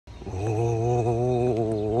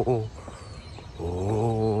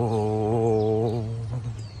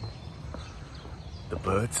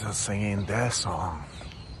birds are singing their song,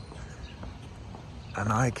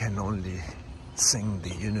 and I can only sing the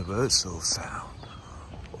universal sound.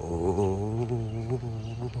 Oh,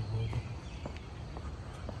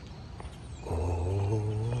 oh,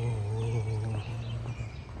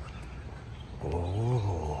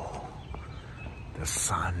 oh, the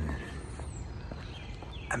sun.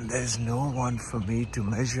 And there's no one for me to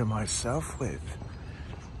measure myself with.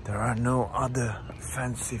 There are no other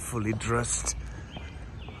fancifully dressed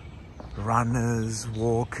runners,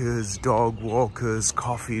 walkers, dog walkers,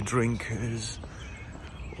 coffee drinkers.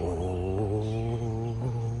 Oh,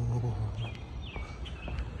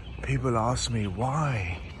 people ask me,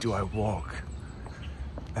 why do I walk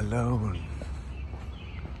alone,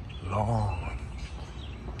 long,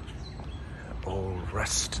 old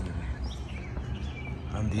Reston,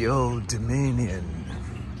 on the old Dominion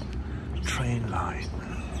train line?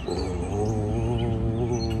 Oh,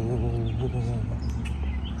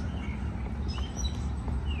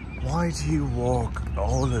 why do you walk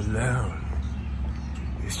all alone?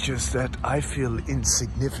 It's just that I feel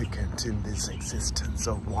insignificant in this existence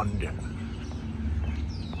of wonder.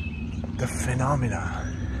 The phenomena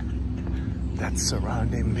that's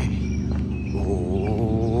surrounding me. Oh,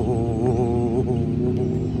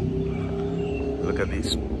 look at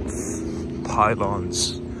these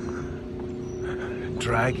pylons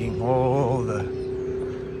dragging all the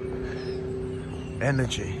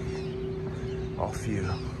energy off you.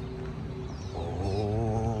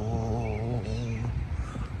 Oh,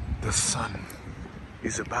 the sun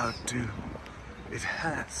is about to, it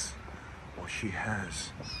has, or she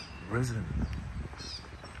has risen.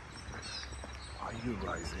 Are you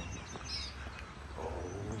rising? Oh,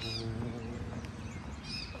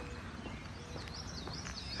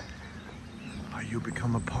 are you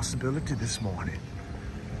become a possibility this morning?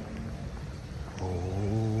 Oh,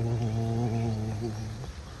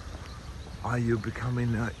 are you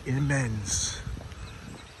becoming an immense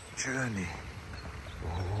journey? Oh,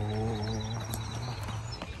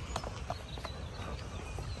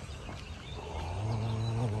 oh,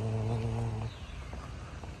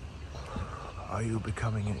 are you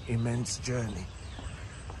becoming an immense journey?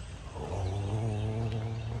 Oh,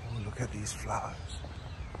 look at these flowers.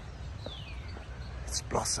 It's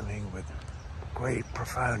blossoming with great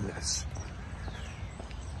profoundness.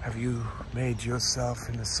 Have you made yourself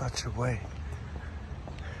in such a way?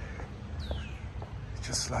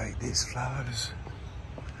 Just like these flowers.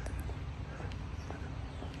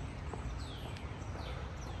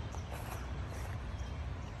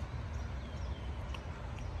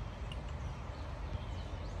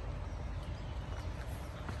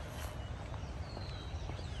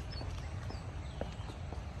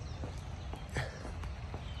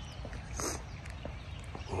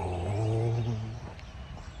 Oh,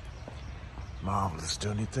 marvelous,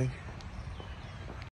 don't you think?